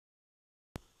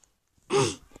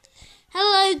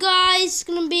it's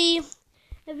gonna be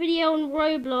a video on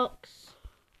Roblox.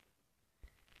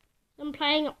 I'm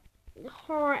playing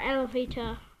horror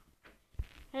elevator.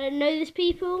 I don't know these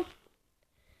people,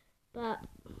 but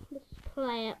let's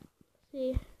play it.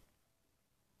 See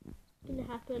what's gonna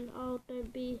happen. Oh,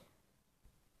 don't be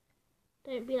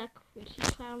like a freaky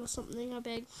clown or something, I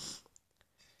beg.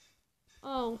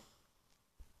 Oh.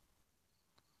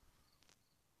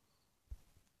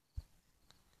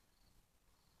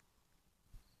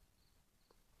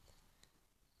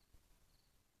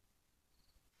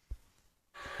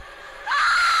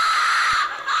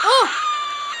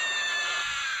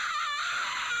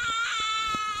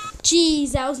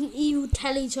 Jeez, that was an evil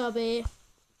Teletubby.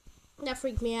 That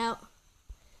freaked me out.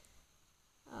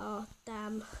 Oh,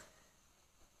 damn.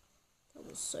 That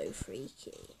was so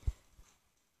freaky.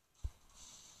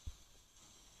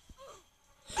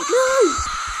 No!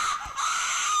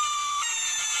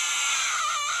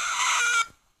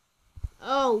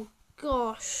 Oh,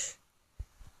 gosh.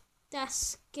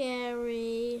 That's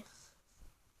scary.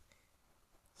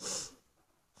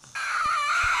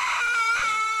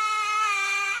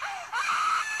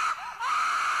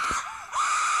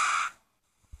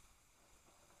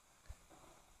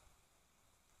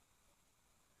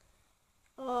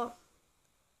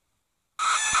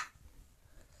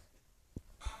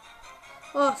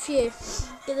 Oh, phew.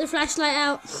 Get the flashlight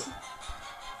out.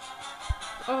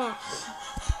 Oh.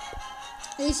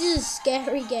 This is a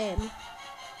scary game.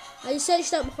 I just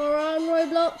searched up horror on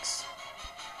Roblox.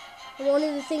 And one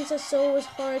of the things I saw was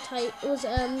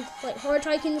like horror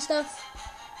tycoon and stuff.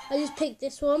 I just picked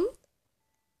this one.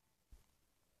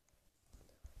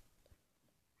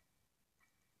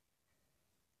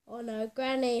 Oh no,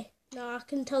 Granny. No, I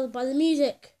can tell by the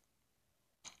music.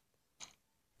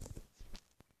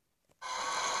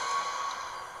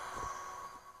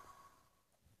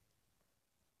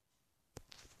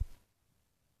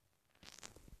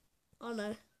 Oh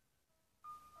no.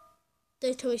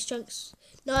 Don't tell me it's chunks.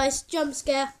 Nice jump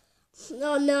scare.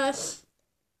 Oh no.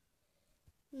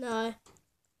 No.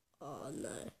 Oh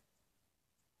no.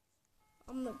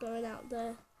 I'm not going out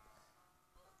there.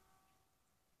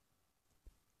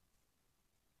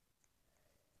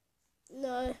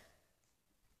 No.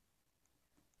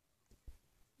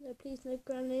 No, please, no,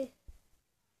 Granny.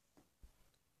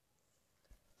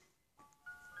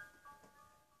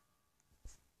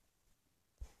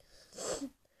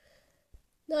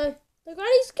 No. The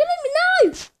Granny's killing me,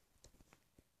 no!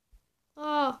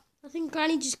 Oh, I think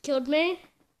Granny just killed me.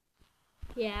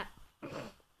 Yeah.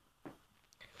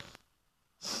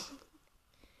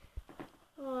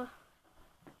 Oh.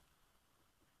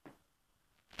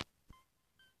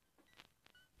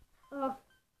 Oh,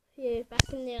 phew,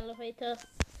 back in the elevator.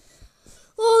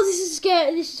 Oh, this is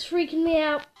scary. This is freaking me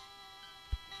out.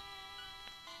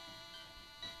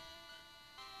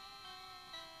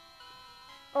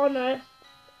 Oh no.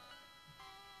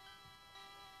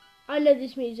 I know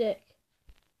this music.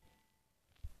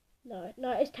 No,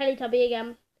 it's Teletubby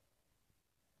again.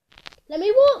 Let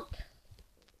me walk.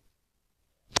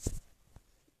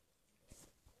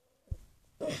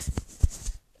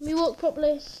 Let me walk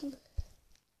properly.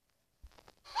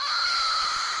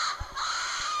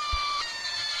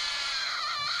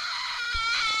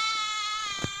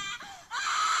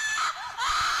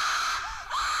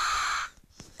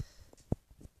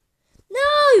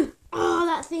 No! Oh,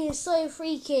 that thing is so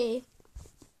freaky.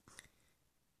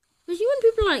 Especially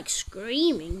when people are like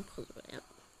screaming because of it.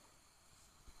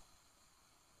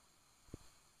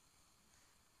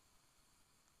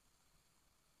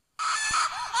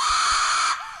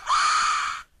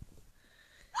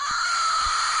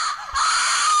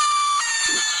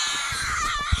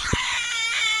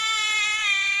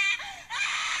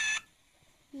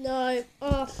 No.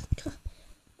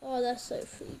 Oh, that's so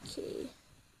freaky.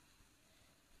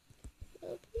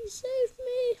 Oh, please save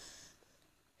me.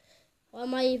 Why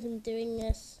am I even doing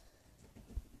this?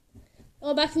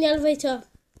 Oh, back in the elevator.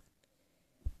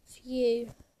 Phew.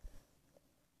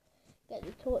 Get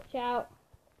the torch out.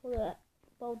 Well,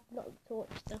 not the torch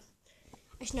stuff.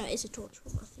 Actually, no, it is a torch.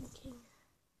 What am I thinking?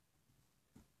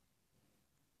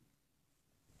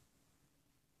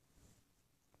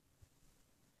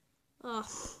 Oh.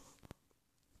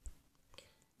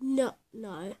 No.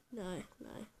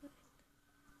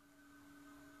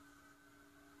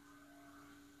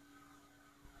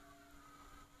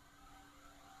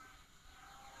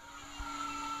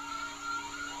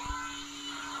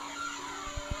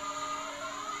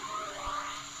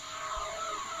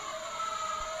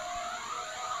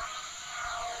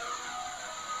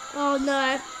 Oh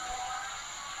no.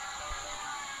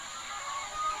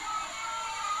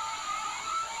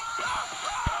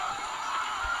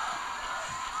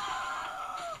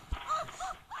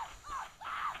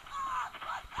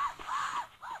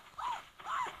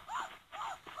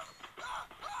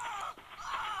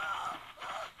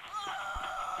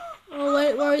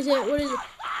 it? Where is it? What is it?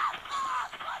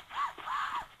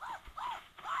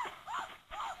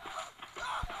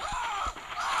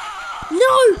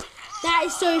 No! That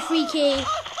is so freaky.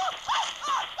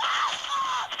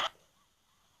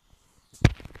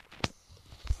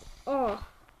 Oh.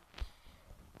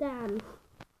 Damn.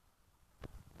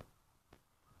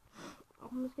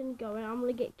 I'm just gonna go and I'm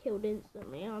gonna get killed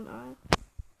instantly, aren't I?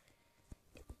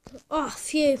 Oh,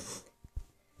 phew.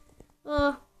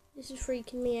 Oh, this is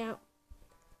freaking me out.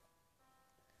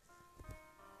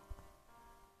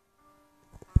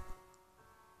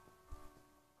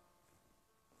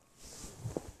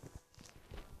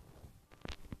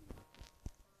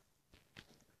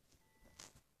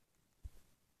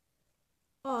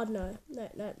 Oh no,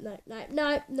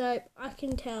 no, I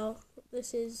can tell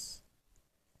this is.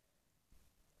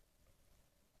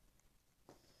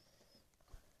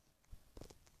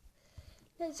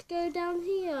 Let's go down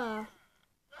here.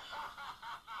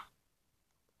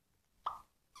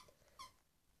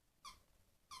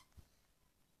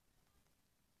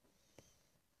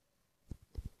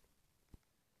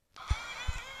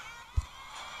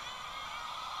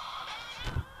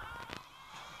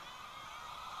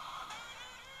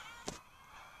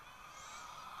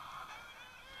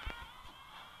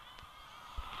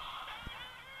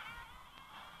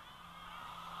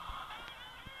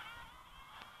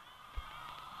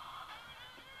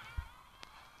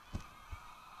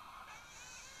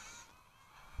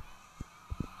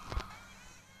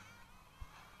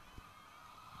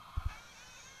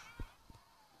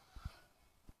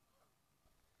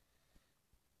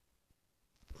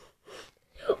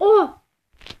 Oh!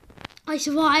 I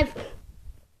survived.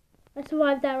 I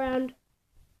survived that round.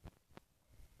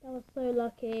 That was so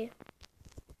lucky.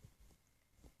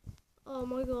 Oh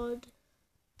my god.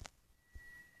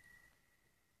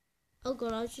 Oh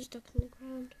god, I was just stuck in the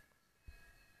ground.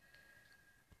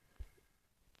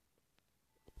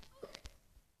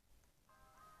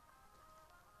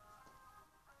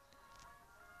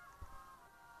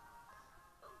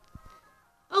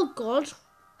 Oh god.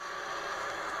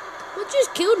 What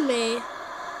just killed me?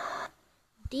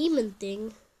 Demon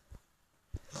thing.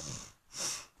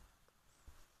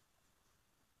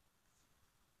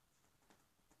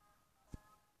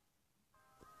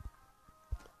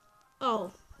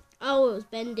 Oh. Oh, it was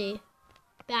Bendy.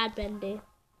 Bad Bendy.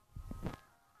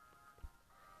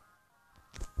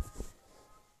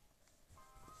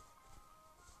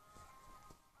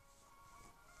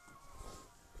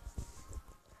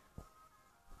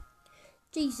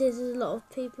 Jesus, there's a lot of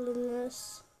people in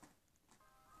this.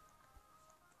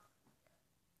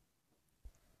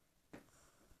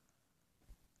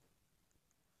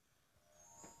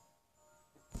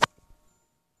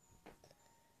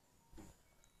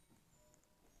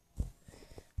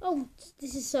 Oh,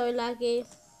 this is so laggy.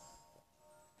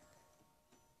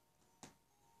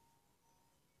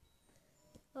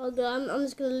 Oh god, I'm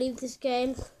just gonna leave this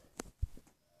game.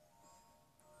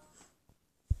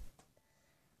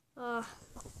 Ah.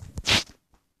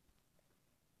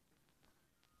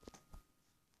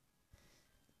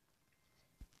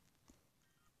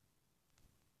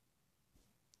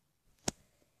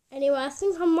 Anyway, I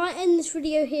think I might end this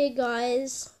video here,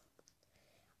 guys.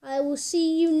 I will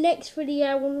see you next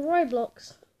video on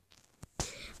Roblox.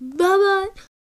 Bye bye.